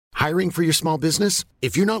Hiring for your small business?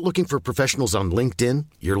 If you're not looking for professionals on LinkedIn,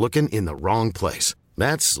 you're looking in the wrong place.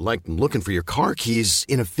 That's like looking for your car keys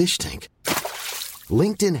in a fish tank.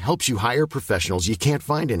 LinkedIn helps you hire professionals you can't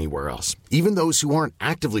find anywhere else, even those who aren't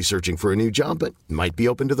actively searching for a new job but might be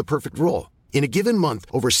open to the perfect role. In a given month,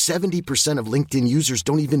 over 70% of LinkedIn users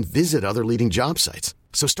don't even visit other leading job sites.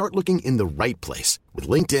 So start looking in the right place. With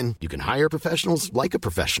LinkedIn, you can hire professionals like a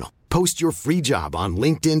professional. Post your free job on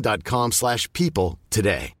linkedin.com/people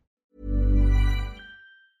today.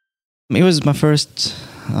 It was my first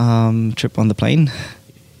trip on the plane.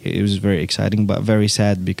 It was very exciting, but very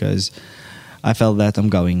sad because I felt that I'm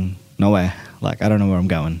going nowhere. Like, I don't know where I'm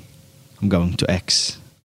going. I'm going to X.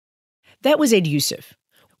 That was Ed Yusuf.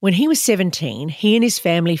 When he was 17, he and his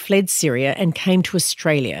family fled Syria and came to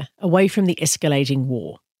Australia, away from the escalating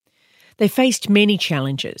war. They faced many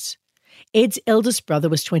challenges. Ed's eldest brother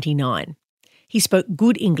was 29. He spoke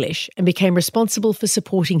good English and became responsible for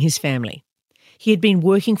supporting his family. He had been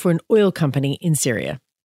working for an oil company in Syria.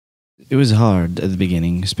 It was hard at the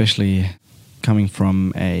beginning, especially coming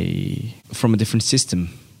from a different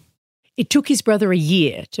system. It took his brother a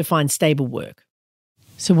year to find stable work.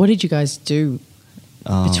 So what did you guys do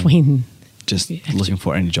between... Just looking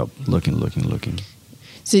for any job, looking.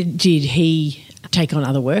 So did he take on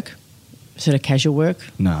other work, sort of casual work?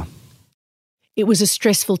 No. It was a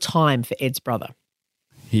stressful time for Ed's brother.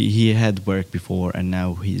 He had work before and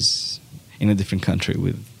now he's in a different country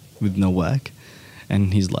with no work.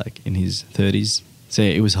 And he's like in his 30s. So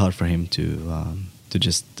it was hard for him to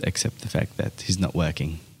just accept the fact that he's not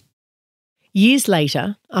working. Years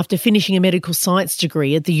later, after finishing a medical science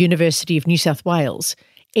degree at the University of New South Wales,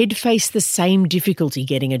 Ed faced the same difficulty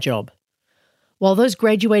getting a job. While those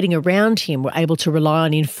graduating around him were able to rely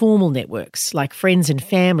on informal networks like friends and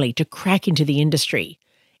family to crack into the industry,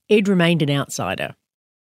 Ed remained an outsider.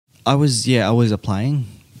 I was applying,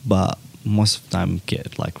 but most of the time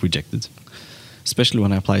get rejected. Especially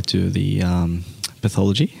when I applied to the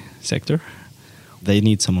pathology sector. They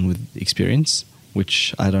need someone with experience,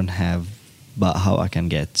 which I don't have, but how I can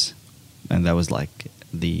get. And that was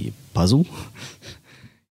the puzzle.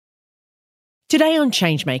 Today on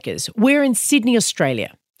Changemakers, we're in Sydney,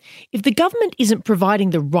 Australia. If the government isn't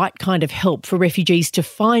providing the right kind of help for refugees to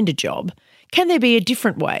find a job, can there be a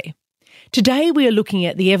different way? Today we are looking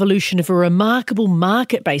at the evolution of a remarkable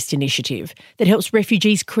market-based initiative that helps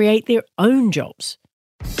refugees create their own jobs.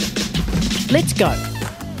 Let's go.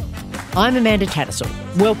 I'm Amanda Tattersall.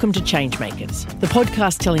 Welcome to Changemakers, the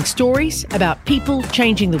podcast telling stories about people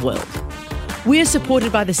changing the world. We're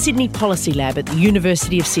supported by the Sydney Policy Lab at the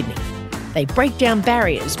University of Sydney. They break down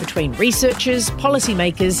barriers between researchers,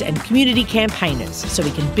 policymakers and community campaigners so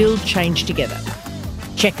we can build change together.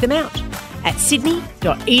 Check them out at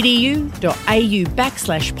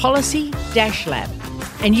sydney.edu.au/policy-lab.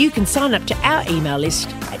 And you can sign up to our email list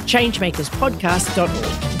at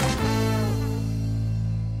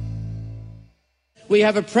changemakerspodcast.org. We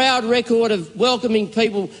have a proud record of welcoming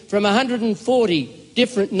people from 140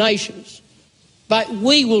 different nations. But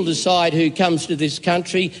we will decide who comes to this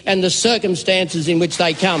country and the circumstances in which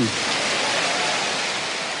they come.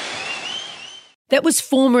 That was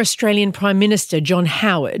former Australian Prime Minister John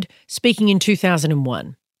Howard speaking in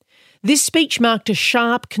 2001. This speech marked a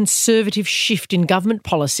sharp conservative shift in government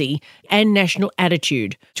policy and national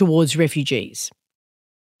attitude towards refugees.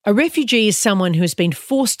 A refugee is someone who has been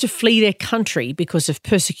forced to flee their country because of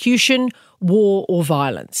persecution, war or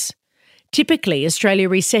violence. Typically, Australia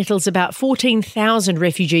resettles about 14,000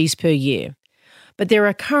 refugees per year. But there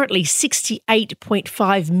are currently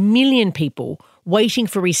 68.5 million people waiting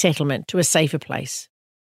for resettlement to a safer place.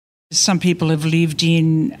 Some people have lived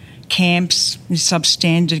in camps in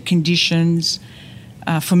substandard conditions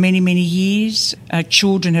for many, many years.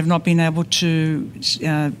 Children have not been able to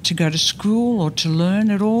go to school or to learn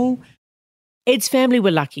at all. Ed's family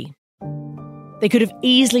were lucky. They could have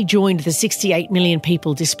easily joined the 68 million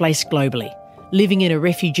people displaced globally, living in a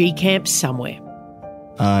refugee camp somewhere.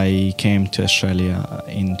 I came to Australia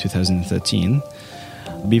in 2013.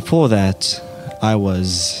 Before that, I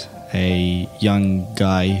was a young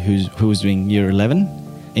guy who was doing year 11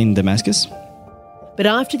 in Damascus. But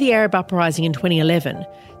after the Arab uprising in 2011,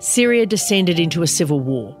 Syria descended into a civil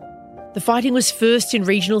war. The fighting was first in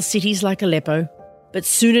regional cities like Aleppo, but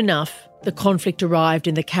soon enough, the conflict arrived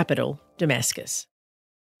in the capital, Damascus.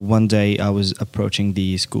 One day I was approaching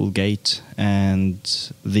the school gate and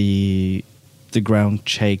the ground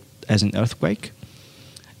shook as an earthquake.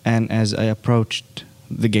 And as I approached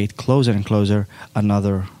the gate closer and closer,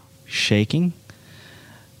 another shaking.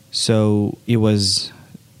 So it was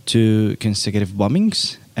 2 consecutive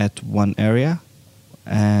bombings at one area.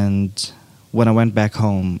 And when I went back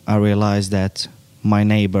home, I realized that my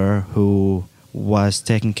neighbor who was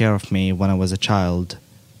taking care of me when I was a child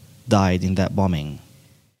died in that bombing.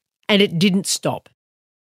 And it didn't stop.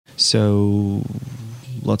 So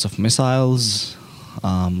lots of missiles,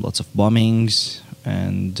 lots of bombings,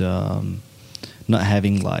 and not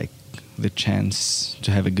having like the chance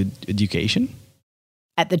to have a good education.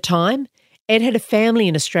 At the time, Ed had a family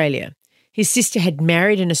in Australia. His sister had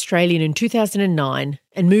married an Australian in 2009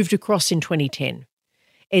 and moved across in 2010.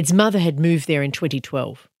 Ed's mother had moved there in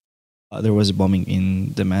 2012. There was a bombing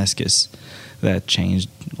in Damascus that changed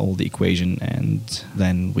all the equation, and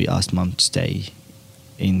then we asked Mum to stay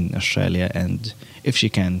in Australia, and if she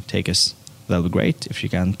can take us, that'll be great. If she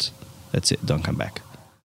can't, that's it, don't come back.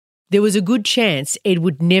 There was a good chance Ed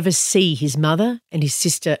would never see his mother and his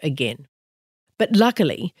sister again. But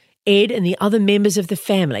luckily, Ed and the other members of the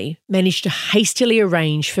family managed to hastily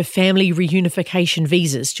arrange for family reunification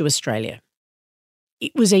visas to Australia.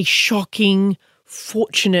 It was a shocking,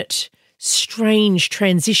 fortunate, strange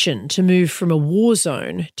transition to move from a war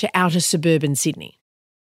zone to outer suburban Sydney.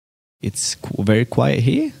 It's very quiet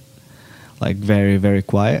here, like very, very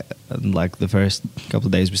quiet. And like the first couple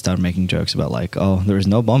of days we started making jokes about like, oh, there is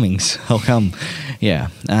no bombings, how come? Yeah,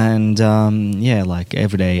 and like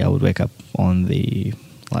every day I would wake up on the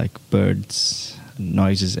like birds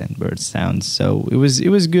noises and bird sounds. So it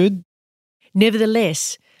was good.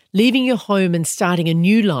 Nevertheless, leaving your home and starting a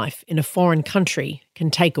new life in a foreign country can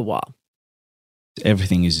take a while.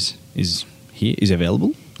 Everything is here, is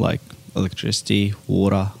available, like electricity,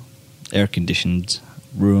 water, air-conditioned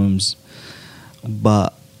rooms.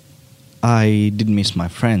 But I did miss my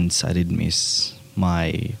friends. I did miss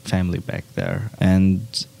my family back there.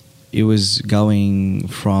 And it was going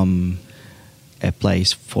from a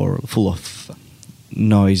place full of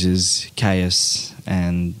noises, chaos,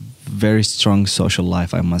 and very strong social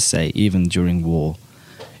life, I must say. Even during war,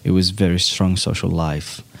 it was very strong social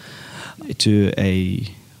life, to a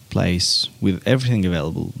place with everything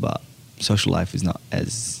available, but social life is not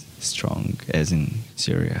as strong as in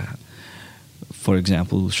Syria. For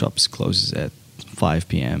example, shops closes at 5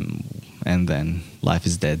 p.m. and then life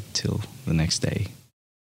is dead till the next day.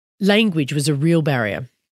 Language was a real barrier.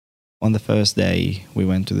 On the first day we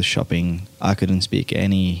went to the shopping, I couldn't speak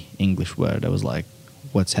any English word. I was like,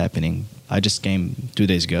 what's happening? I just came 2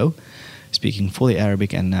 days ago speaking fully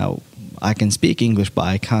Arabic, and now I can speak English, but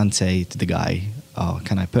I can't say to the guy, oh,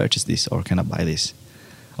 can I purchase this, or can I buy this,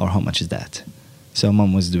 or how much is that? So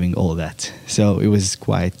Mum was doing all that. So it was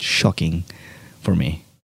quite shocking for me.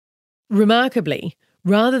 Remarkably,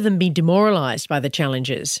 rather than be demoralised by the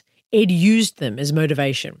challenges, Ed used them as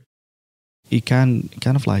motivation. It kind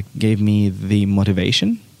of like gave me the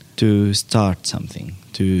motivation to start something,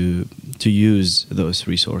 to use those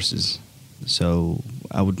resources. So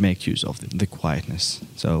I would make use of the quietness.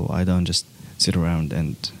 So I don't just sit around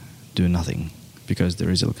and do nothing. Because there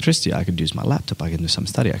is electricity, I could use my laptop, I can do some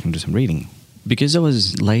study, I can do some reading. Because I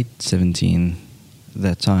was late 17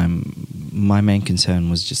 that time, my main concern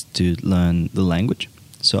was just to learn the language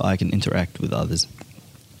so I can interact with others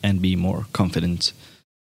and be more confident.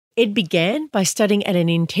 Ed began by studying at an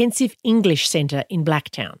intensive English centre in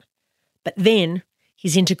Blacktown. But then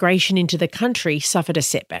his integration into the country suffered a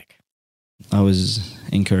setback. I was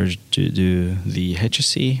encouraged to do the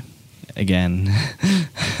HSC again.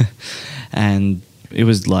 And it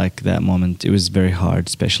was like that moment, it was very hard,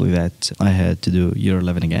 especially that I had to do year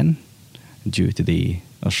 11 again due to the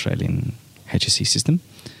Australian HSC system.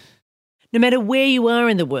 No matter where you are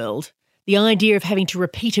in the world, the idea of having to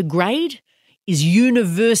repeat a grade is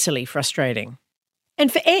universally frustrating.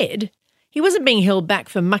 And for Ed, he wasn't being held back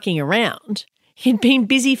for mucking around. He'd been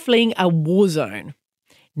busy fleeing a war zone.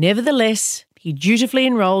 Nevertheless, he dutifully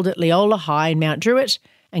enrolled at Leola High in Mount Druitt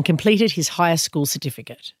and completed his higher school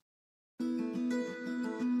certificate.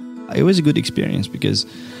 It was a good experience because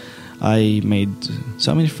I made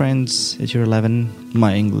so many friends at year 11.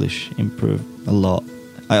 My English improved a lot.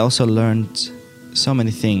 I also learned so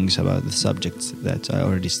many things about the subjects that I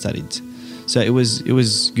already studied. So it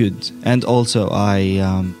was good. And also I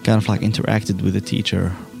kind of like interacted with the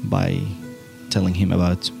teacher by telling him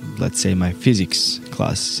about, let's say, my physics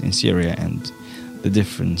class in Syria and the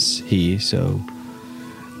difference here. So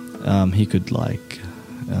he could like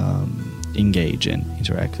engage and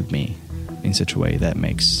interact with me in such a way that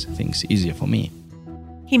makes things easier for me.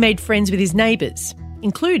 He made friends with his neighbours,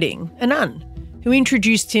 including a nun, who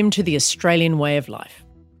introduced him to the Australian way of life.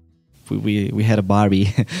 We had a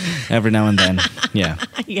Barbie every now and then, yeah.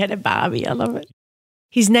 He had a Barbie, I love it.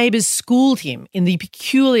 His neighbours schooled him in the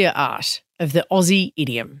peculiar art of the Aussie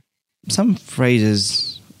idiom. Some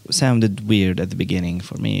phrases sounded weird at the beginning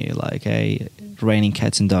for me, like, hey, raining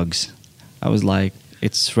cats and dogs. I was like,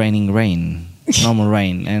 it's raining rain, normal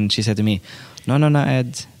rain. And she said to me, no,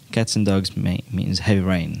 Ed, cats and dogs means heavy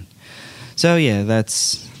rain. So yeah,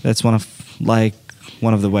 that's one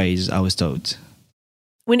of the ways I was taught.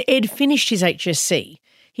 When Ed finished his HSC,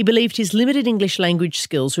 he believed his limited English language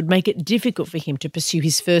skills would make it difficult for him to pursue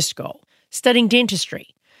his first goal, studying dentistry,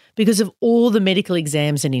 because of all the medical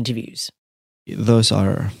exams and interviews. Those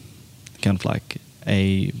are kind of like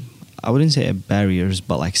I wouldn't say barriers,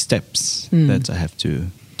 but like steps that I have to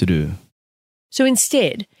do. So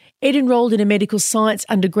instead, Ed enrolled in a medical science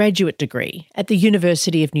undergraduate degree at the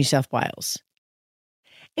University of New South Wales.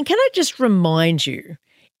 And can I just remind you,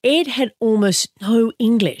 Ed had almost no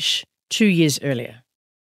English 2 years earlier.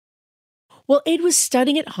 While Ed was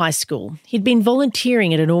studying at high school, he'd been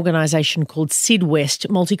volunteering at an organisation called Syd West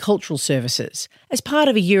Multicultural Services as part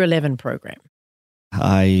of a Year 11 program.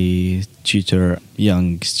 I tutor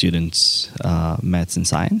young students maths and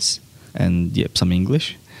science and some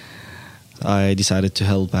English. I decided to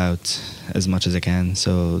help out as much as I can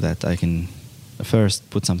so that I can first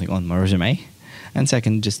put something on my resume, and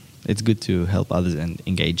second, just it's good to help others and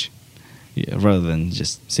engage rather than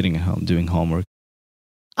just sitting at home doing homework.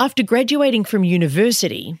 After graduating from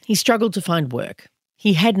university, he struggled to find work.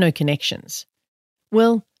 He had no connections.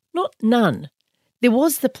 Well, not none. There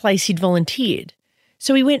was the place he'd volunteered.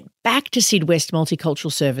 So he went back to Syd West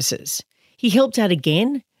Multicultural Services. He helped out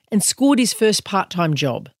again and scored his first part-time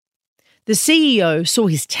job. The CEO saw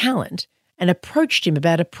his talent and approached him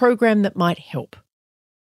about a program that might help.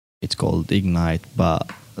 It's called Ignite, but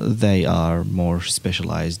they are more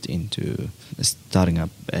specialised into starting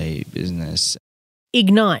up a business.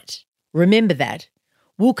 Ignite. Remember that.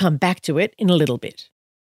 We'll come back to it in a little bit.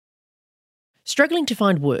 Struggling to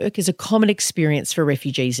find work is a common experience for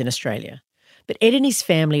refugees in Australia, but Ed and his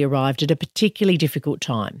family arrived at a particularly difficult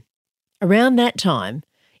time. Around that time,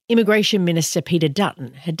 Immigration Minister Peter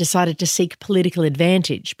Dutton had decided to seek political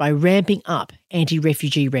advantage by ramping up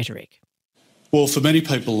anti-refugee rhetoric. Well, for many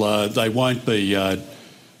people, they won't be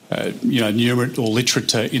numerate or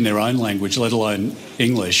literate in their own language, let alone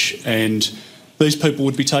English, and these people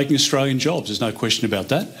would be taking Australian jobs, there's no question about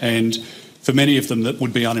that. And for many of them that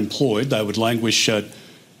would be unemployed, they would languish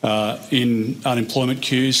in unemployment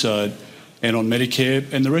queues and on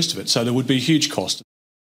Medicare and the rest of it. So there would be a huge cost.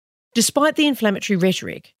 Despite the inflammatory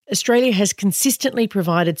rhetoric, Australia has consistently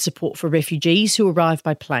provided support for refugees who arrive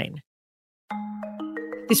by plane.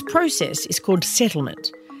 This process is called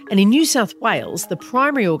settlement, and in New South Wales, the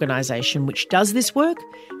primary organisation which does this work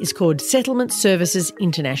is called Settlement Services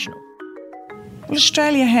International. Well,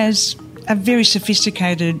 Australia has a very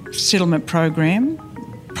sophisticated settlement program,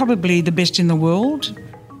 probably the best in the world.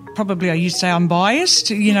 Probably I used to say I'm biased,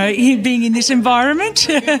 being in this environment.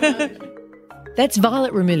 That's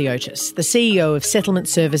Violet Remiliotis, the CEO of Settlement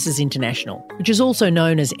Services International, which is also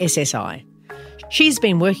known as SSI. She's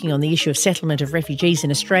been working on the issue of settlement of refugees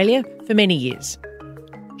in Australia for many years.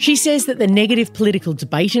 She says that the negative political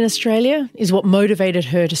debate in Australia is what motivated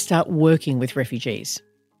her to start working with refugees.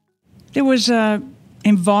 There was an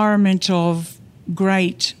environment of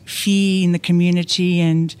great fear in the community,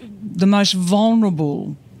 and the most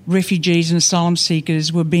vulnerable refugees and asylum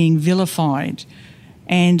seekers were being vilified.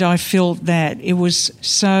 And I felt that it was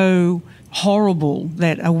so horrible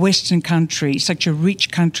that a Western country, such a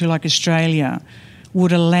rich country like Australia,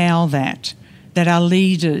 would allow that our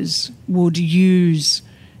leaders would use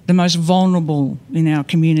the most vulnerable in our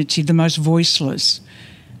community, the most voiceless,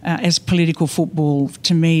 as political football.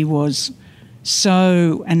 To me was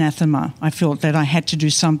so anathema. I felt that I had to do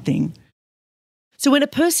something. So when a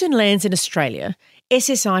person lands in Australia,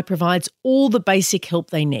 SSI provides all the basic help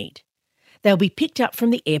they need. They'll be picked up from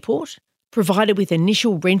the airport, provided with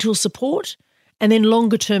initial rental support, and then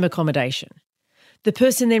longer-term accommodation. The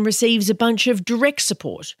person then receives a bunch of direct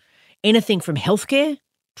support, anything from healthcare,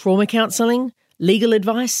 trauma counselling, legal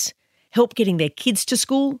advice, help getting their kids to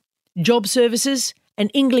school, job services, and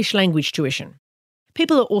English language tuition.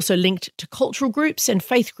 People are also linked to cultural groups and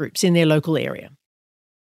faith groups in their local area.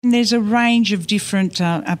 And there's a range of different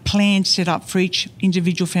plans set up for each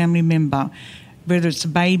individual family member, whether it's a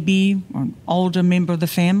baby or an older member of the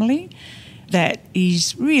family. That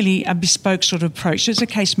is really a bespoke sort of approach. So it's a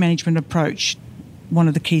case management approach. One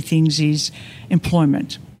of the key things is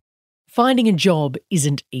employment. Finding a job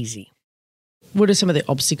isn't easy. What are some of the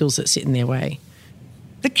obstacles that sit in their way?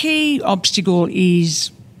 The key obstacle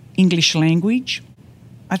is English language.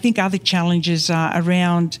 I think other challenges are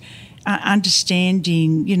around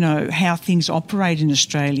understanding, how things operate in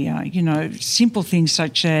Australia. Simple things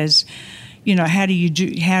such as, how do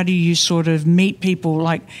you sort of meet people?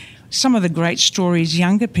 Like some of the great stories,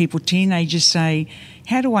 younger people, teenagers say,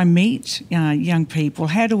 how do I meet young people?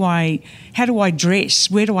 How do I dress?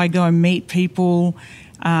 Where do I go and meet people?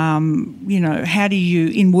 How do you,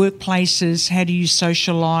 in workplaces, how do you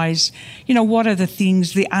socialise? What are the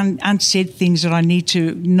things, the unsaid things that I need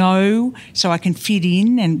to know so I can fit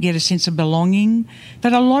in and get a sense of belonging?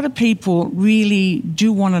 But a lot of people really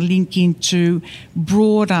do want to link into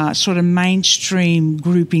broader sort of mainstream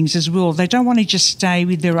groupings as well. They don't want to just stay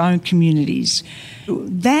with their own communities.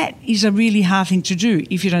 That is a really hard thing to do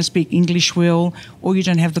if you don't speak English well or you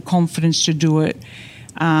don't have the confidence to do it.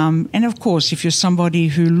 And of course, if you're somebody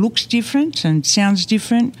who looks different and sounds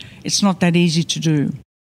different, it's not that easy to do.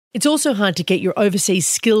 It's also hard to get your overseas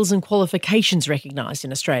skills and qualifications recognised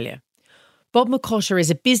in Australia. Bob McCotter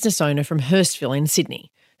is a business owner from Hurstville in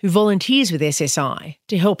Sydney who volunteers with SSI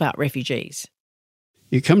to help out refugees.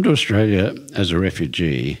 You come to Australia as a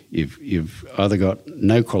refugee, you've either got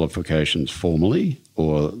no qualifications formally,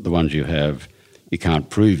 or the ones you have you can't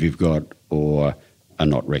prove you've got or are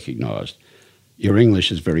not recognised. Your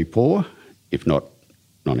English is very poor, if not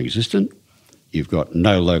non-existent. You've got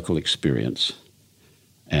no local experience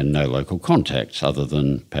and no local contacts other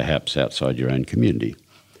than perhaps outside your own community.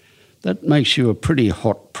 That makes you a pretty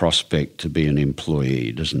hot prospect to be an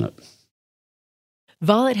employee, doesn't it?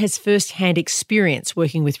 Violet has first-hand experience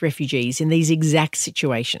working with refugees in these exact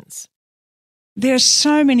situations. There are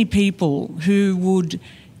so many people who would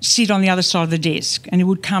sit on the other side of the desk and who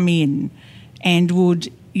would come in and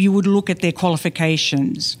you would look at their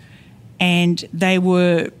qualifications, and they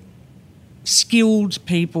were skilled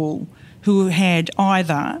people who had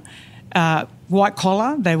either white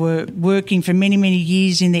collar, they were working for many, many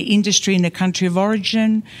years in their industry in their country of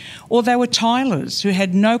origin, or they were tilers who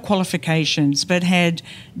had no qualifications but had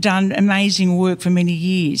done amazing work for many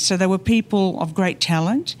years. So they were people of great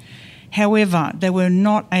talent. However, they were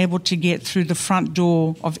not able to get through the front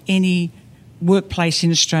door of any workplace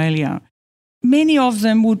in Australia. Many of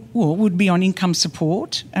them would be on income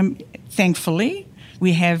support. Thankfully,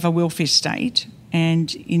 we have a welfare state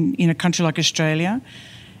and in a country like Australia,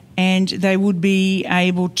 and they would be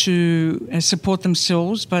able to support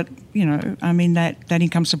themselves, but, that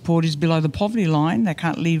income support is below the poverty line. They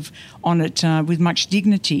can't live on it with much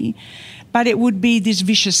dignity. But it would be this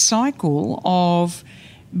vicious cycle of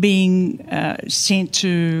being sent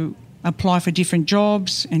to apply for different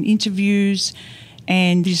jobs and interviews,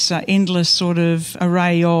 and this endless sort of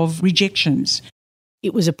array of rejections.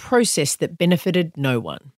 It was a process that benefited no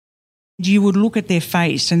one. You would look at their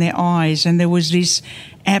face and their eyes, and there was this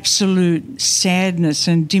absolute sadness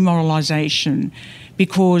and demoralisation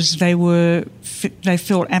because they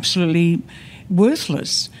felt absolutely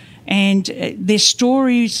worthless. And their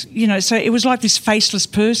stories, so it was like this faceless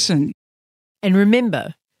person. And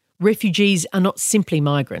remember, refugees are not simply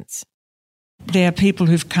migrants. They are people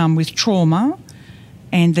who've come with trauma,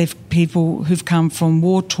 and they're people who've come from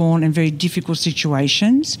war-torn and very difficult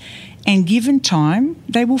situations, and given time,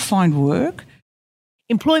 they will find work.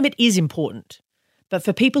 Employment is important, but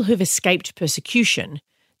for people who've escaped persecution,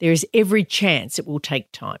 there is every chance it will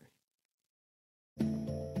take time.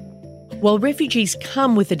 While refugees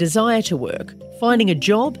come with a desire to work, finding a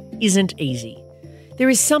job isn't easy. There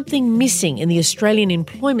is something missing in the Australian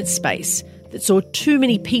employment space that saw too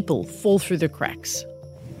many people fall through the cracks.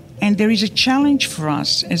 And there is a challenge for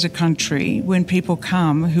us as a country when people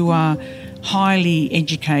come who are highly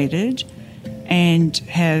educated and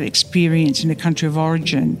have experience in the country of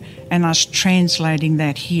origin, and us translating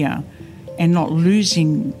that here and not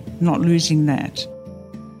losing that.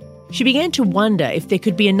 She began to wonder if there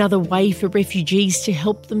could be another way for refugees to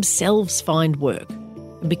help themselves find work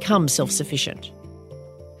and become self-sufficient.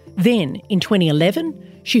 Then, in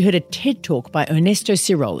 2011, she heard a TED Talk by Ernesto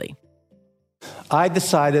Ciroli. I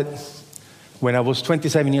decided when I was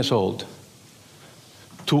 27 years old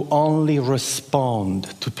to only respond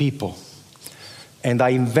to people. And I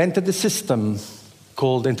invented a system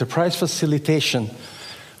called enterprise facilitation,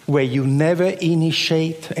 where you never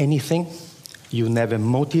initiate anything, you never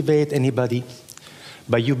motivate anybody,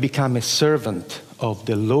 but you become a servant of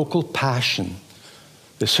the local passion,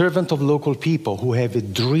 the servant of local people who have a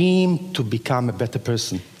dream to become a better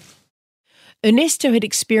person. Ernesto had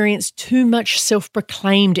experienced too much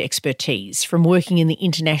self-proclaimed expertise from working in the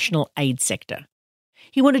international aid sector.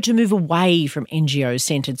 He wanted to move away from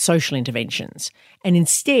NGO-centred social interventions and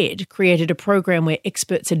instead created a program where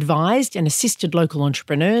experts advised and assisted local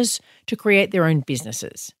entrepreneurs to create their own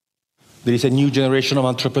businesses. There is a new generation of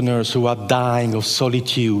entrepreneurs who are dying of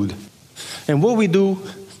solitude. And what we do,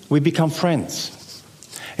 we become friends.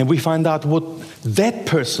 And we find out what that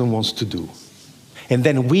person wants to do. And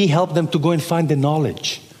then we help them to go and find the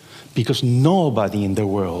knowledge, because nobody in the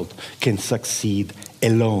world can succeed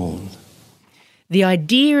alone. The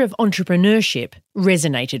idea of entrepreneurship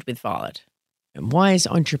resonated with Violet. And why is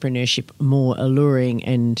entrepreneurship a more alluring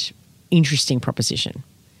and interesting proposition?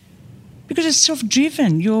 Because it's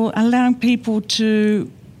self-driven. You're allowing people to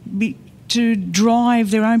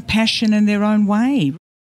drive their own passion and their own way.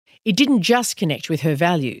 It didn't just connect with her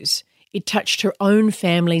values. It touched her own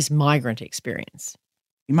family's migrant experience.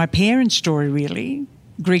 My parents' story, really.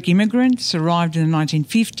 Greek immigrants arrived in the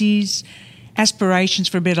 1950s, aspirations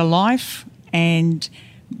for a better life, and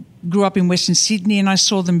grew up in Western Sydney, and I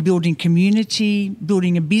saw them building community,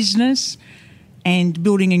 building a business, and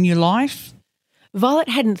building a new life. Violet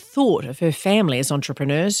hadn't thought of her family as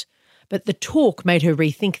entrepreneurs, but the talk made her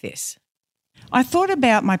rethink this. I thought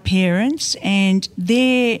about my parents and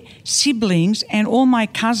their siblings and all my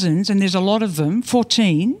cousins, and there's a lot of them,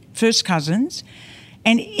 14 first cousins,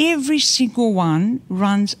 and every single one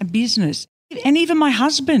runs a business. And even my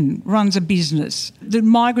husband runs a business. The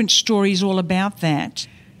migrant story is all about that.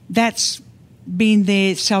 That's been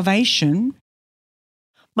their salvation.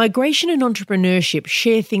 Migration and entrepreneurship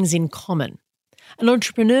share things in common. An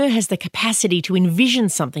entrepreneur has the capacity to envision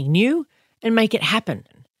something new and make it happen.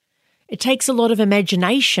 It takes a lot of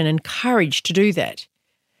imagination and courage to do that,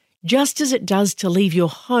 just as it does to leave your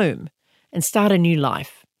home and start a new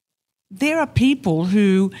life. There are people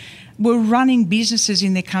who were running businesses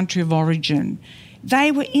in their country of origin.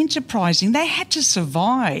 They were enterprising. They had to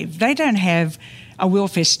survive. They don't have a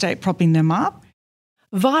welfare state propping them up.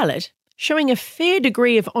 Violet, showing a fair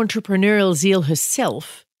degree of entrepreneurial zeal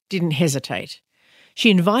herself, didn't hesitate.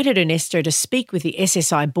 She invited Ernesto to speak with the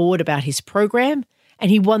SSI board about his program,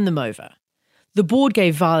 and he won them over. The board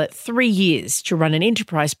gave Violet 3 years to run an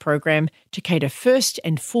enterprise program to cater first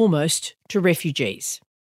and foremost to refugees.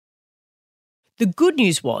 The good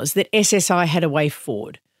news was that SSI had a way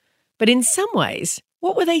forward. But in some ways,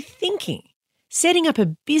 what were they thinking? Setting up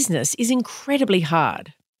a business is incredibly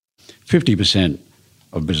hard. 50%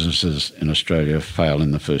 of businesses in Australia fail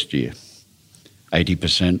in the first year,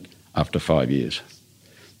 80% after 5 years.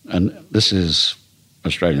 And this is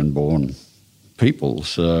Australian-born people,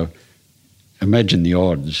 so imagine the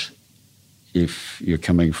odds if you're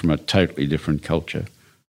coming from a totally different culture.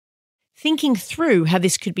 Thinking through how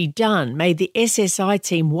this could be done made the SSI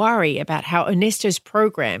team worry about how Ernesto's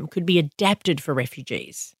program could be adapted for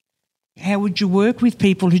refugees. How would you work with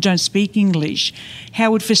people who don't speak English?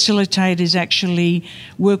 How would facilitators actually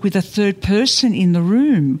work with a third person in the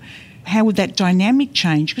room? How would that dynamic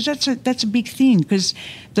change? Because that's a big thing, because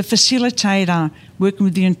the facilitator working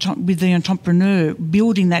with the entrepreneur,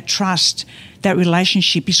 building that trust, that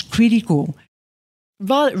relationship is critical.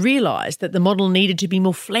 Violet realised that the model needed to be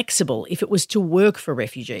more flexible if it was to work for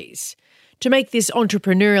refugees. To make this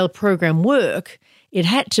entrepreneurial program work, it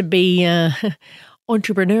had to be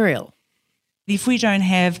entrepreneurial. If we don't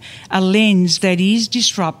have a lens that is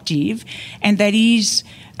disruptive and that is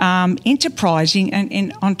enterprising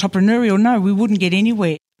and entrepreneurial, no, we wouldn't get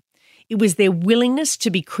anywhere. It was their willingness to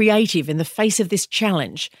be creative in the face of this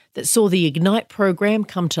challenge that saw the Ignite program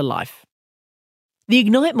come to life. The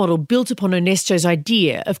Ignite model built upon Ernesto's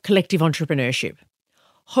idea of collective entrepreneurship.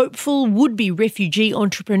 Hopeful would-be refugee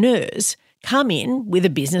entrepreneurs come in with a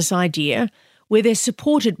business idea where they're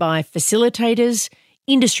supported by facilitators,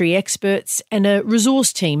 industry experts, and a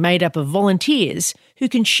resource team made up of volunteers who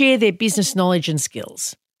can share their business knowledge and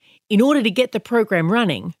skills. In order to get the program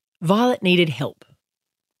running, Violet needed help.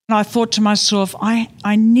 And I thought to myself,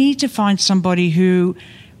 I need to find somebody who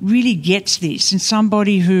really gets this and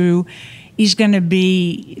somebody who is going to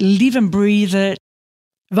live and breathe it.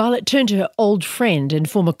 Violet turned to her old friend and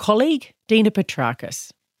former colleague, Dina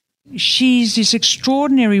Petrakis. She's this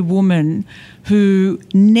extraordinary woman who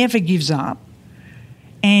never gives up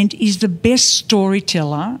and is the best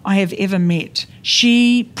storyteller I have ever met.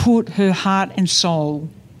 She put her heart and soul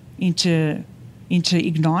into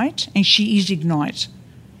Ignite, and she is Ignite.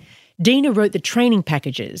 Dina wrote the training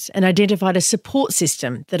packages and identified a support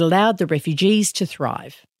system that allowed the refugees to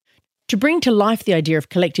thrive. To bring to life the idea of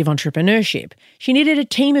collective entrepreneurship, she needed a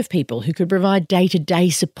team of people who could provide day-to-day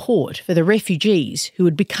support for the refugees who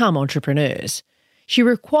would become entrepreneurs. She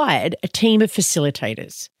required a team of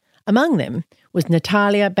facilitators. Among them was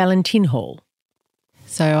Natalia Balantinhol.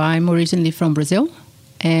 So I'm originally from Brazil,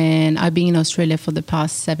 and I've been in Australia for the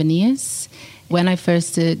past 7 years. When I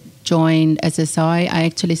first joined SSI, I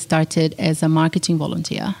actually started as a marketing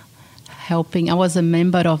volunteer, I was a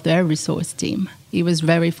member of their resource team. It was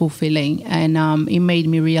very fulfilling, and it made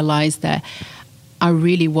me realize that I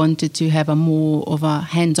really wanted to have a more of a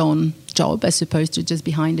hands-on job as opposed to just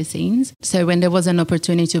behind the scenes. So when there was an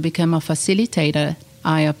opportunity to become a facilitator,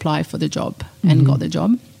 I applied for the job and got the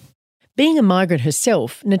job. Being a migrant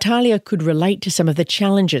herself, Natalia could relate to some of the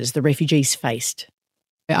challenges the refugees faced.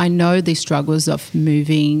 I know the struggles of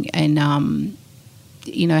moving and,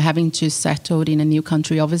 having to settle in a new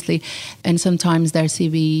country, obviously, and sometimes their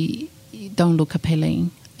CV don't look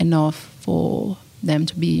appealing enough for them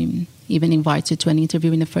to be even invited to an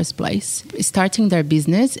interview in the first place. Starting their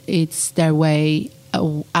business, it's their way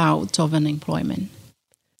out of unemployment.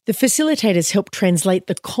 The facilitators help translate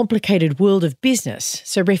the complicated world of business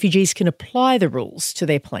so refugees can apply the rules to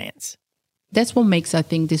their plans. That's what makes, I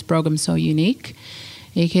think, this program so unique,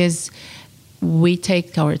 because we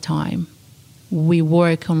take our time. We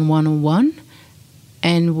work on one-on-one,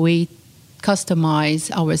 and we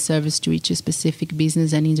customize our service to each specific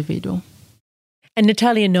business and individual. And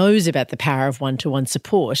Natalia knows about the power of one-to-one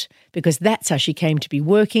support because that's how she came to be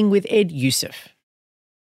working with Ed Youssef.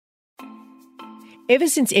 Ever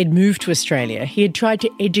since Ed moved to Australia, he had tried to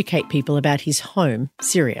educate people about his home,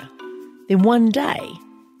 Syria. Then one day,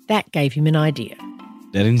 that gave him an idea.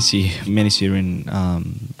 I didn't see many Syrian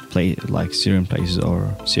Syrian places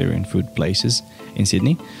or Syrian food places in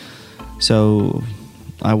Sydney. So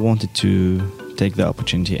I wanted to take the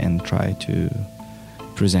opportunity and try to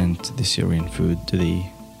present the Syrian food to the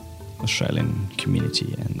Australian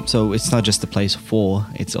community. And so it's not just a place for,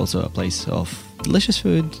 it's also a place of delicious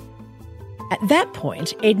food. At that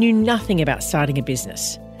point, Ed knew nothing about starting a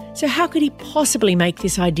business. So how could he possibly make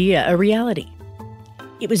this idea a reality?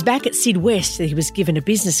 It was back at Syd West that he was given a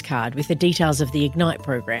business card with the details of the Ignite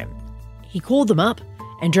program. He called them up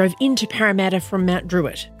and drove into Parramatta from Mount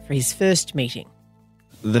Druitt for his first meeting.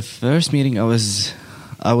 The first meeting I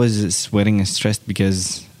was sweating and stressed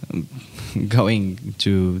because going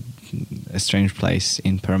to a strange place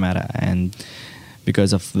in Parramatta and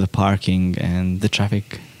because of the parking and the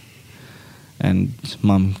traffic. And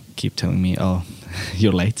Mum kept telling me, "Oh,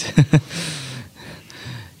 you're late."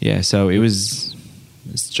 Yeah, so it was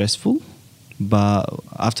stressful. But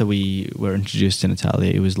after we were introduced to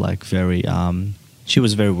Natalia, it was like very. She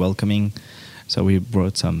was very welcoming. So we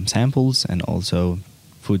brought some samples and also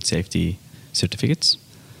food safety certificates.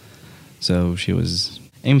 So she was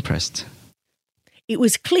impressed. It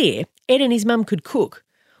was clear Ed and his mum could cook.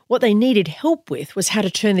 What they needed help with was how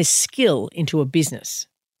to turn this skill into a business.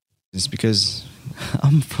 It's because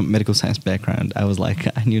I'm from medical science background.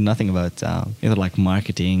 I knew nothing about either like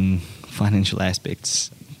marketing, financial aspects,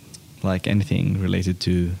 like anything related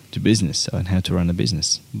to business and how to run a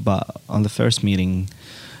business. But on the first meeting,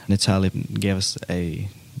 Natalia gave us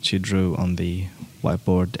she drew on the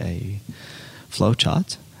whiteboard a flow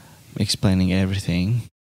chart explaining everything.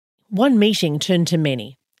 One meeting turned to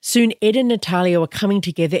many. Soon Ed and Natalia were coming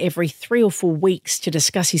together every 3 or 4 weeks to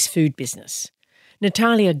discuss his food business.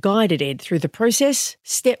 Natalia guided Ed through the process,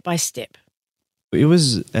 step by step. It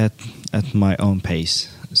was at my own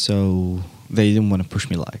pace, so they didn't want to push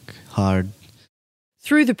me hard.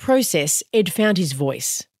 Through the process, Ed found his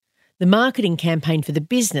voice. The marketing campaign for the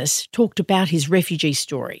business talked about his refugee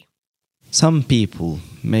story. Some people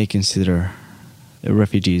may consider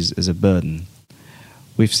refugees as a burden.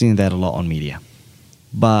 We've seen that a lot on media.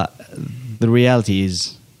 But the reality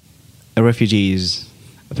is a refugee is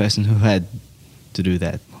a person who had to do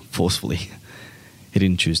that forcefully. He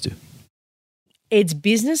didn't choose to. Ed's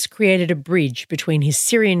business created a bridge between his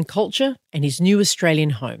Syrian culture and his new Australian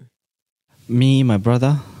home. Me, my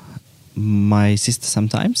brother, my sister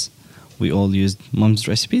sometimes, we all used Mum's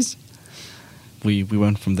recipes. We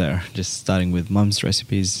went from there, just starting with Mum's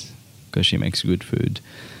recipes because she makes good food.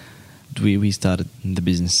 We started the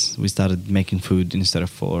business. We started making food instead of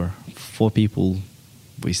for 4 people.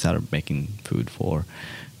 We started making food for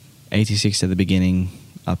 86 at the beginning,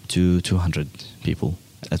 up to 200 people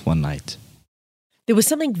at one night. There was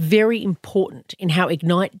something very important in how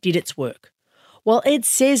Ignite did its work. While Ed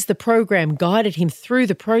says the program guided him through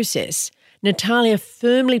the process, Natalia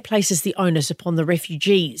firmly places the onus upon the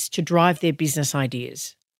refugees to drive their business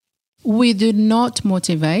ideas. We do not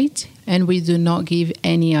motivate and we do not give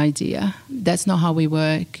any idea. That's not how we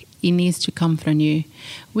work. It needs to come from you.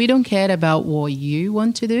 We don't care about what you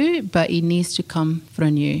want to do, but it needs to come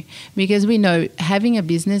from you. Because we know having a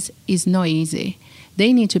business is not easy.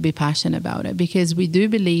 They need to be passionate about it because we do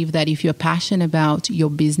believe that if you're passionate about your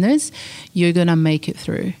business, you're going to make it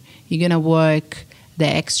through. You're going to work the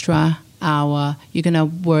extra hour. You're going to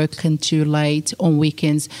work until late on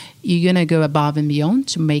weekends. You're going to go above and beyond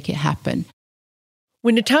to make it happen.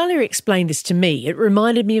 When Natalia explained this to me, it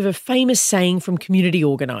reminded me of a famous saying from community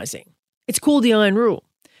organising. It's called the Iron Rule.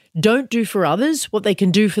 Don't do for others what they can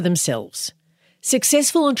do for themselves.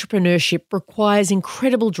 Successful entrepreneurship requires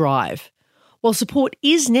incredible drive. While support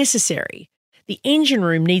is necessary, the engine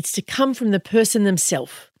room needs to come from the person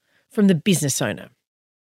themselves, from the business owner.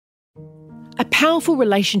 A powerful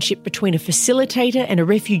relationship between a facilitator and a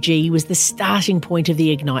refugee was the starting point of the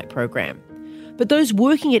Ignite program. But those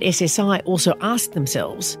working at SSI also asked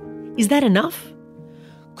themselves, is that enough?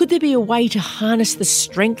 Could there be a way to harness the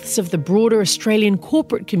strengths of the broader Australian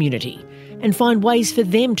corporate community and find ways for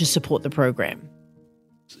them to support the program?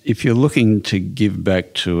 If you're looking to give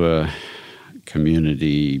back to a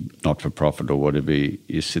community, not-for-profit or whatever,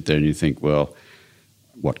 you sit there and you think, well,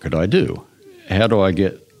 what could I do? How do I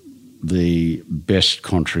get the best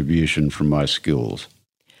contribution from my skills?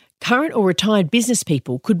 Current or retired business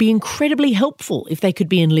people could be incredibly helpful if they could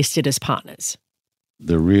be enlisted as partners.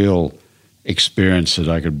 The real experience that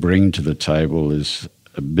I could bring to the table is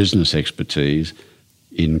a business expertise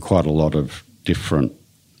in quite a lot of different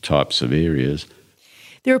types of areas.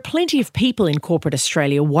 There are plenty of people in corporate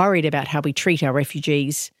Australia worried about how we treat our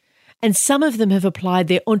refugees, and some of them have applied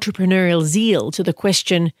their entrepreneurial zeal to the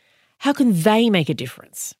question, how can they make a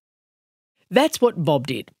difference? That's what Bob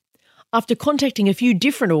did. After contacting a few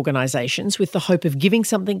different organisations with the hope of giving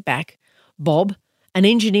something back, Bob, an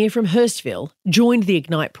engineer from Hurstville, joined the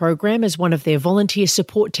Ignite program as one of their volunteer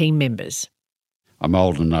support team members. I'm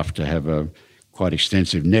old enough to have a quite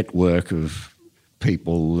extensive network of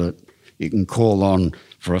people that you can call on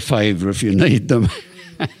for a favour if you need them.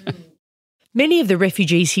 Many of the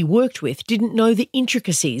refugees he worked with didn't know the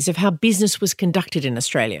intricacies of how business was conducted in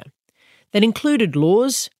Australia. That included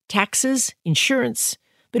laws, taxes, insurance,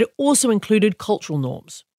 but it also included cultural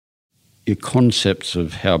norms. Your concepts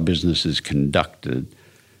of how business is conducted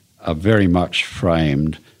are very much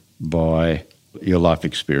framed by your life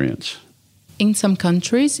experience. In some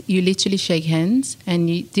countries, you literally shake hands and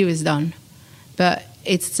the deal is done. But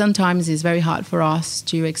sometimes it's very hard for us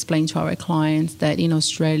to explain to our clients that in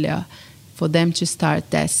Australia, for them to start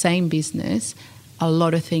that same business, a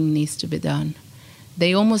lot of things needs to be done.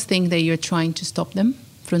 They almost think that you're trying to stop them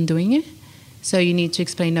from doing it. So you need to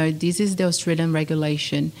explain, no, this is the Australian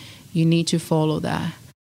regulation. You need to follow that.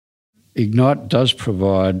 Ignite does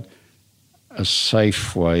provide a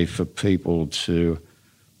safe way for people to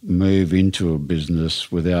move into a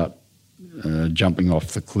business without jumping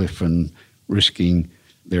off the cliff and risking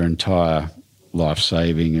their entire life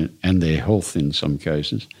saving and their health in some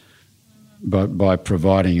cases, but by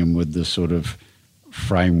providing them with the sort of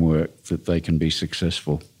framework that they can be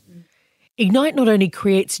successful. Ignite not only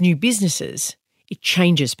creates new businesses, it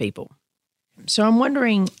changes people. So I'm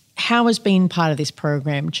wondering, how has being part of this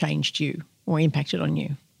program changed you or impacted on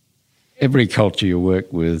you? Every culture you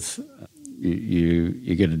work with,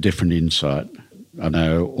 you get a different insight. I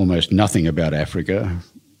know almost nothing about Africa,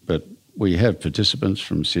 but we have participants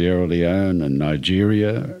from Sierra Leone and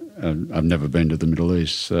Nigeria. I've never been to the Middle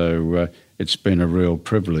East, so it's been a real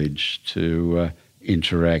privilege to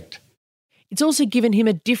interact. It's also given him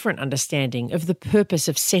a different understanding of the purpose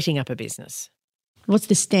of setting up a business. What's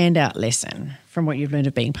the standout lesson from what you've learned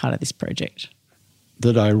of being part of this project?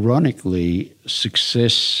 That ironically,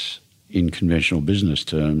 success in conventional business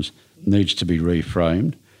terms needs to be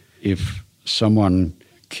reframed. If someone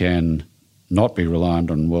can not be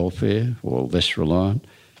reliant on welfare or less reliant,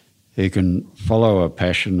 he can follow a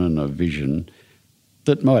passion and a vision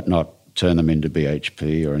that might not turn them into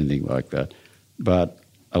BHP or anything like that, but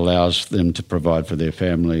allows them to provide for their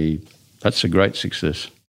family. That's a great success.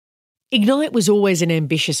 Ignite was always an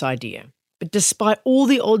ambitious idea, but despite all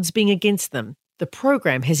the odds being against them, the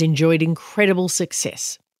program has enjoyed incredible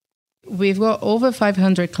success. We've got over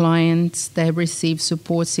 500 clients that have received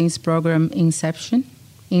support since program inception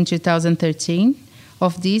in 2013.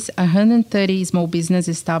 Of these, 130 small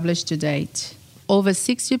businesses established to date. Over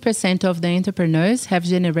 60% of the entrepreneurs have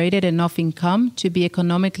generated enough income to be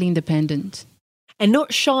economically independent. And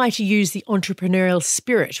not shy to use the entrepreneurial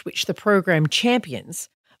spirit which the program champions,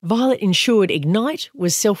 Violet ensured Ignite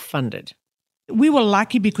was self-funded. We were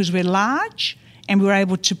lucky because we're large and we were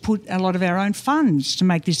able to put a lot of our own funds to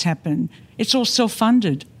make this happen. It's all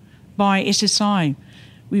self-funded by SSI.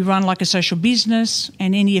 We run like a social business,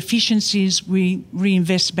 and any efficiencies we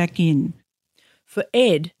reinvest back in. For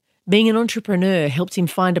Ed, being an entrepreneur helped him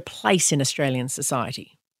find a place in Australian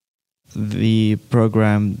society. The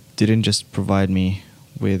program didn't just provide me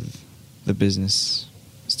with the business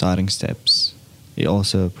starting steps. It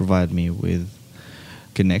also provided me with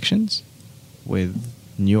connections, with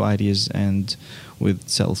new ideas, and with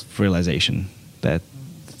self-realization that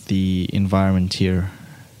the environment here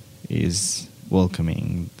is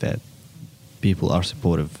welcoming, that people are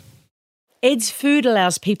supportive. Ed's food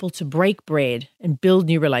allows people to break bread and build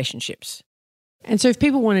new relationships. And so if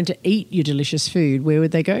people wanted to eat your delicious food, where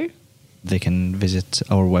would they go? They can visit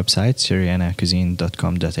our website,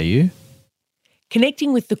 syrianacuisine.com.au.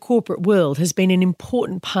 Connecting with the corporate world has been an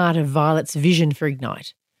important part of Violet's vision for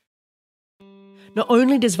Ignite. Not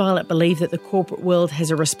only does Violet believe that the corporate world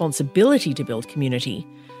has a responsibility to build community,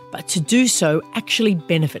 but to do so actually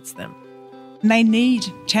benefits them. They need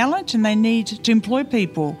talent and they need to employ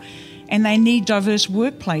people and they need diverse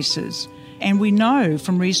workplaces. And we know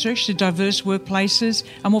from research that diverse workplaces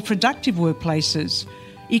are more productive workplaces,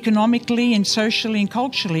 economically and socially and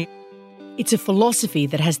culturally. It's a philosophy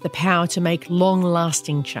that has the power to make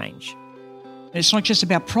long-lasting change. It's not just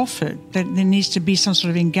about profit, that there needs to be some sort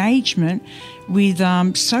of engagement with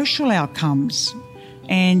social outcomes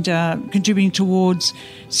and contributing towards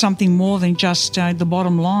something more than just the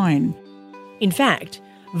bottom line. In fact,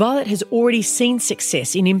 Violet has already seen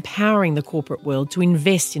success in empowering the corporate world to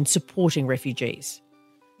invest in supporting refugees.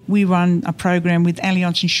 We run a program with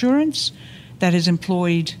Allianz Insurance that has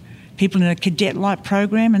employed people in a cadet-like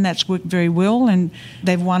program, and that's worked very well, and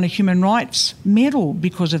they've won a human rights medal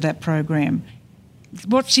because of that program.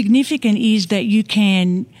 What's significant is that you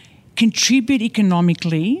can contribute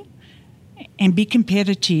economically and be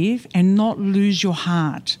competitive and not lose your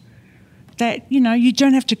heart. That, you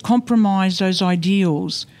don't have to compromise those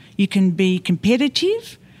ideals. You can be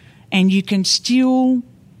competitive and you can still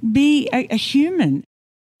be a human.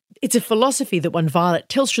 It's a philosophy that won Violet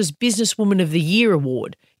Telstra's Businesswoman of the Year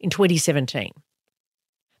award in 2017.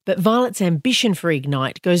 But Violet's ambition for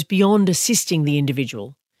Ignite goes beyond assisting the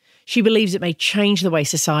individual. She believes it may change the way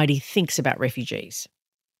society thinks about refugees.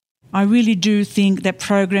 I really do think that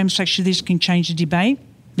programs such as this can change the debate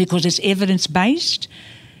because it's evidence-based.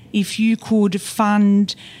 If you could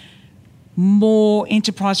fund more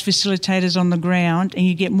enterprise facilitators on the ground and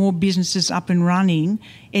you get more businesses up and running,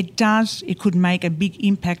 it could make a big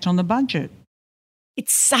impact on the budget.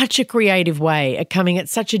 It's such a creative way of coming at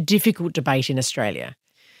such a difficult debate in Australia.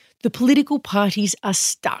 The political parties are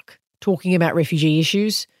stuck talking about refugee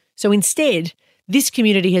issues, so instead, this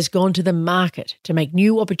community has gone to the market to make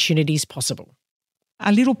new opportunities possible.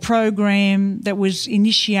 A little program that was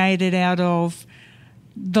initiated out of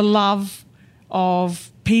the love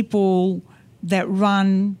of people that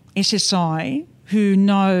run SSI who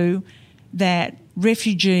know that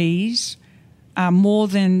refugees are more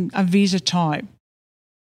than a visa type.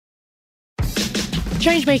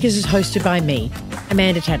 Changemakers is hosted by me,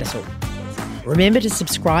 Amanda Tattersall. Remember to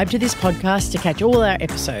subscribe to this podcast to catch all our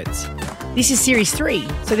episodes. This is Series 3,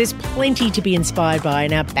 so there's plenty to be inspired by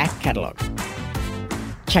in our back catalogue.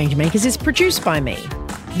 Changemakers is produced by me.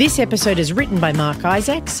 This episode is written by Mark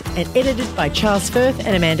Isaacs and edited by Charles Firth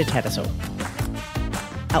and Amanda Tattersall.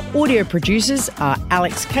 Our audio producers are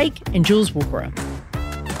Alex Cake and Jules Wookera.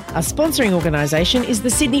 Our sponsoring organisation is the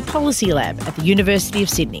Sydney Policy Lab at the University of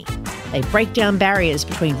Sydney. They break down barriers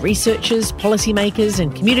between researchers, policymakers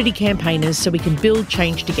and community campaigners so we can build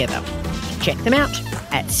change together. Check them out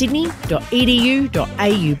at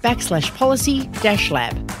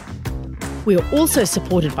sydney.edu.au/policy-lab. We are also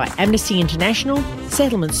supported by Amnesty International,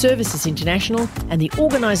 Settlement Services International and the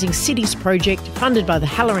Organising Cities project funded by the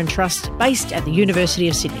Halloran Trust based at the University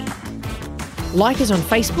of Sydney. Like us on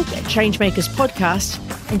Facebook at Changemakers Podcast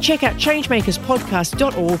and check out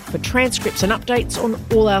changemakerspodcast.org for transcripts and updates on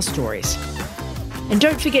all our stories. And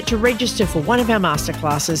don't forget to register for one of our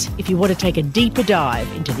masterclasses if you want to take a deeper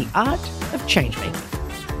dive into the art of changemaking.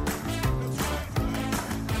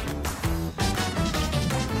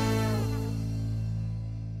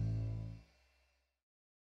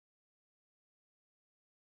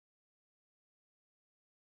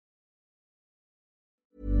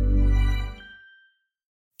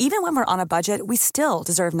 Even when we're on a budget, we still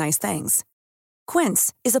deserve nice things.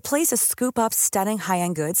 Quince is a place to scoop up stunning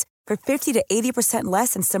high-end goods for 50 to 80%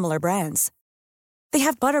 less than similar brands. They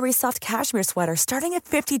have buttery soft cashmere sweaters starting at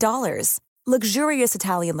 $50, luxurious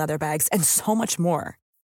Italian leather bags, and so much more.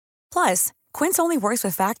 Plus, Quince only works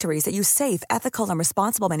with factories that use safe, ethical, and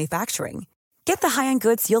responsible manufacturing. Get the high-end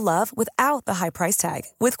goods you'll love without the high price tag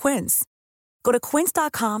with Quince. Go to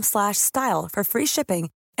quince.com/style for free shipping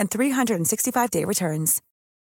and 365-day returns.